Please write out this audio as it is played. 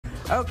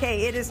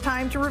Okay, it is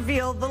time to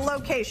reveal the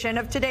location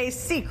of today's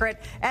secret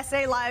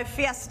SA Live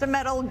Fiesta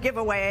Medal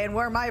giveaway, and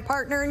where my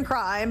partner in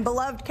crime,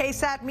 beloved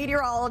KSAT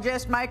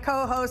meteorologist, my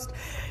co-host,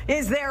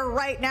 is there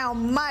right now.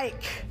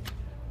 Mike,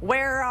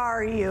 where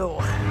are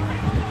you?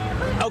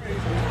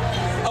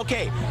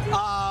 Okay.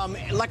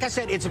 Like I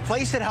said, it's a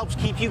place that helps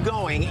keep you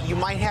going. You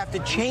might have to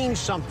change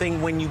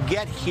something when you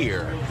get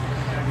here.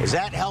 Is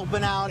that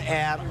helping out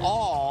at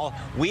all?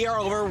 We are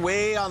over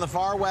way on the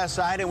far west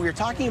side, and we're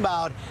talking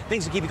about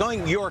things that keep you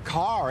going, your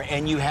car,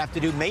 and you have to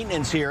do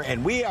maintenance here.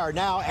 And we are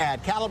now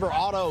at Caliber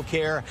Auto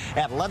Care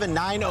at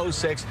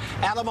 11906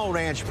 Alamo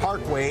Ranch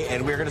Parkway,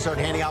 and we're going to start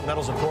handing out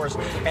medals, of course,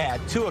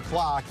 at 2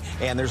 o'clock.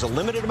 And there's a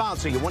limited amount,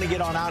 so you want to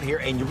get on out here,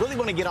 and you really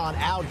want to get on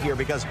out here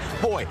because,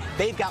 boy,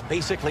 they've got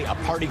basically a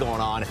party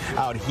going on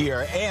out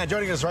here. And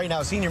joining us right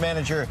now, Senior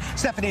Manager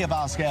Stephanie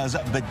Vasquez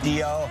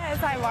Badillo. Yes,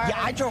 hi, Mark.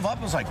 Yeah, I drove up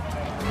and was like,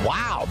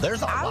 wow,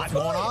 there's a lot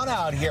going on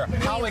out here.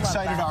 How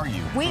excited are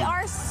you? We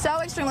are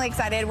so extremely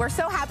excited. We're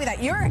so happy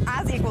that you're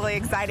as equally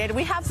excited.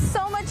 We have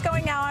so much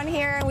going on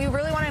here, and we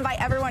really want to invite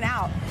everyone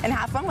out and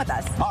have fun with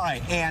us. All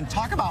right, and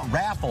talk about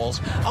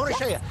raffles. I want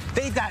to show you.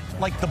 They've got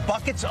like the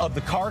buckets of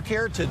the car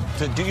care to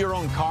do your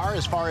own car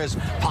as far as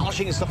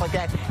polishing and stuff like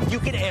that. You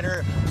can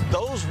enter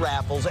those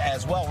raffles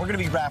as well. We're going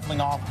to be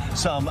raffling off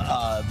some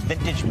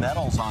vintage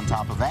medals on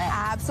top of that.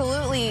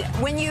 Absolutely.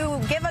 When you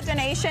give a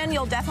donation,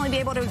 you'll definitely be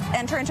able to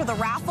enter into the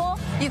raffle.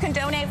 You can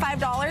donate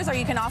 $5, or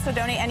you can also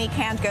donate any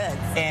canned goods.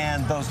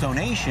 And those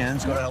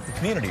donations go to help the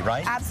community,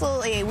 right?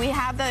 Absolutely. We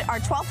have our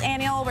 12th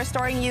annual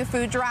Restoring You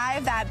food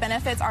drive that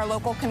benefits our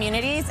local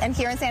communities, and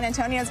here in San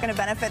Antonio is going to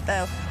benefit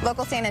the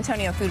local San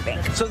Antonio Food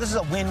Bank. So this is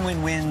a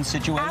win-win-win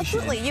situation.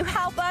 Absolutely. You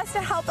help us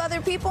to help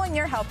other people, and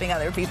you're helping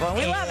other people, and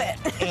we love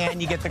it.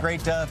 And you get the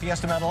great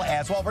Fiesta medal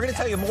as well. We're going to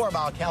tell you more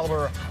about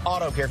Caliber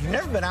Auto Care. If you've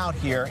never been out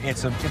here,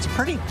 it's a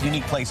pretty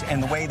unique place,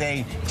 and the way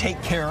they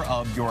take care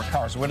of your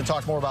car. So we're going to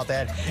talk more about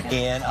that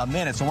in a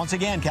minute. So once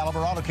again, Caliber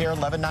Auto Care,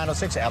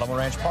 11906 Alamo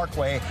Ranch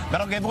Parkway.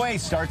 Medal giveaway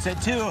starts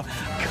at 2.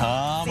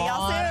 Come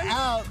on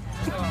out.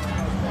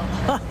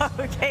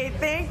 Okay,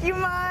 thank you,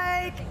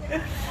 Mike.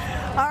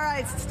 All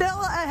right,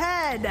 still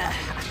ahead,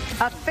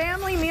 a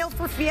family meal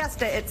for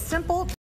Fiesta. It's simple.